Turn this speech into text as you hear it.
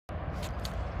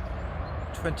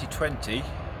2020,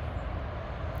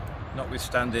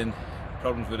 notwithstanding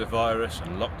problems with the virus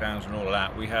and lockdowns and all of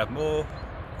that, we have more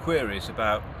queries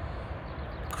about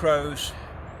crows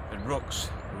and rooks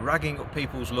ragging up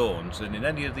people's lawns than in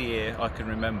any other year I can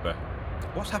remember.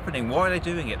 What's happening? Why are they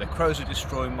doing it? The crows are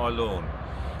destroying my lawn.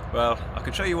 Well, I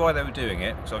can show you why they were doing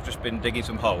it, because I've just been digging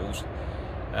some holes,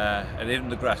 and even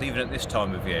the grass, even at this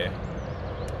time of year,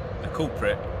 the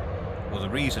culprit, or the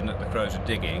reason that the crows are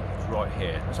digging, is right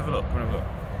here. Let's have a look, come and have a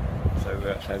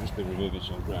look. So I've just been removing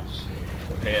some grass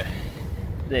up here.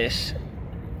 This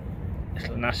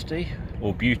little nasty,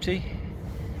 or beauty,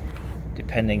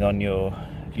 depending on your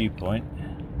viewpoint,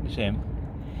 you see him,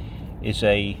 is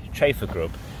a chafer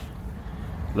grub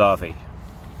larvae.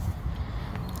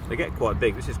 They get quite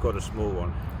big. This is quite a small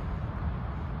one.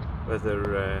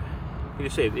 Whether you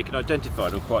see, you can identify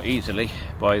them quite easily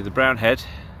by the brown head.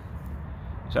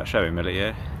 Is that showing, Millie?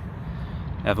 Yeah.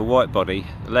 They have a white body,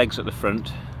 the legs at the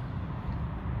front,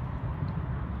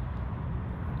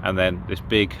 and then this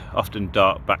big, often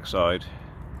dark backside.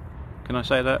 Can I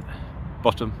say that?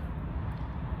 Bottom,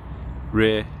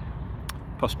 rear,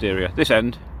 posterior. This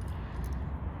end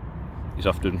is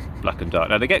often black and dark.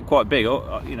 Now they get quite big,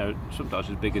 or you know, sometimes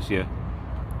as big as you.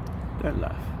 Don't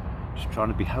laugh. Just trying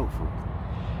to be helpful.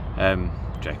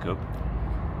 Jacob,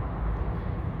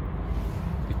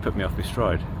 you've put me off my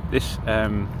stride. This,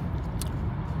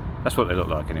 that's what they look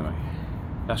like anyway.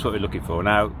 That's what we're looking for.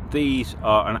 Now these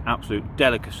are an absolute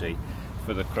delicacy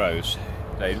for the crows.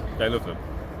 They love them,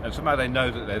 and somehow they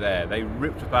know that they're there. They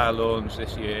ripped up our lawns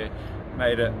this year,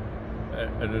 made an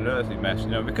unearthly mess. You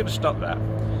know, we could have stopped that.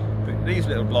 But these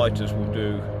little blighters will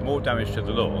do more damage to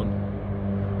the lawn.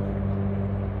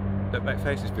 Don't make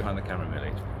faces behind the camera, Millie,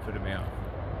 it's putting me off.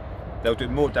 They'll do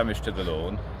more damage to the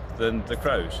lawn than the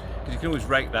crows, because you can always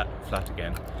rake that flat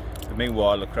again. But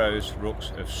meanwhile, the crows,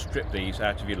 rooks have stripped these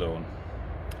out of your lawn.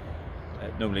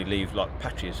 They normally leave like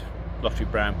patches, blotchy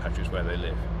brown patches where they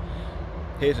live.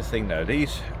 Here's the thing though,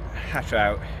 these hatch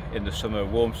out in the summer,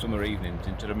 warm summer evenings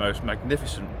into the most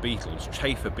magnificent beetles,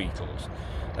 chafer beetles.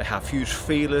 They have huge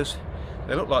feelers.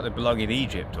 They look like they belong in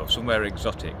Egypt or somewhere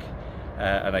exotic,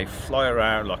 and they fly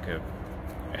around like a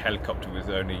helicopter with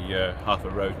only half a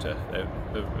rotor. They're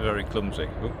very clumsy.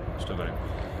 Oh, still got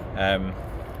him.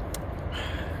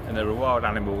 And they're a wild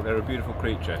animal. They're a beautiful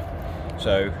creature.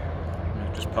 So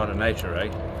just part of nature, eh?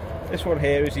 This one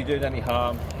here, is he doing any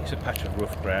harm? It's a patch of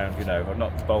rough ground. You know, I'm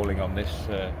not bowling on this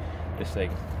this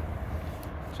thing.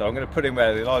 So I'm going to put him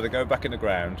where they'll either go back in the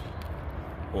ground,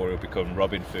 or it'll become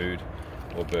robin food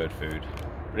or bird food.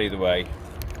 But either way,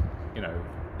 you know,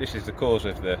 this is the cause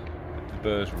of the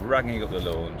birds ragging up the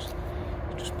lawns.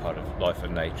 It's just part of life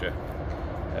and nature,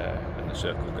 and the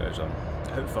circle goes on.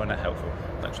 I hope you find that helpful.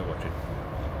 Thanks for watching.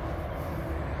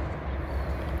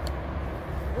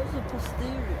 What's the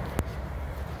posterior?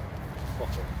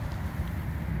 Bottom.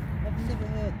 I've never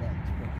heard that.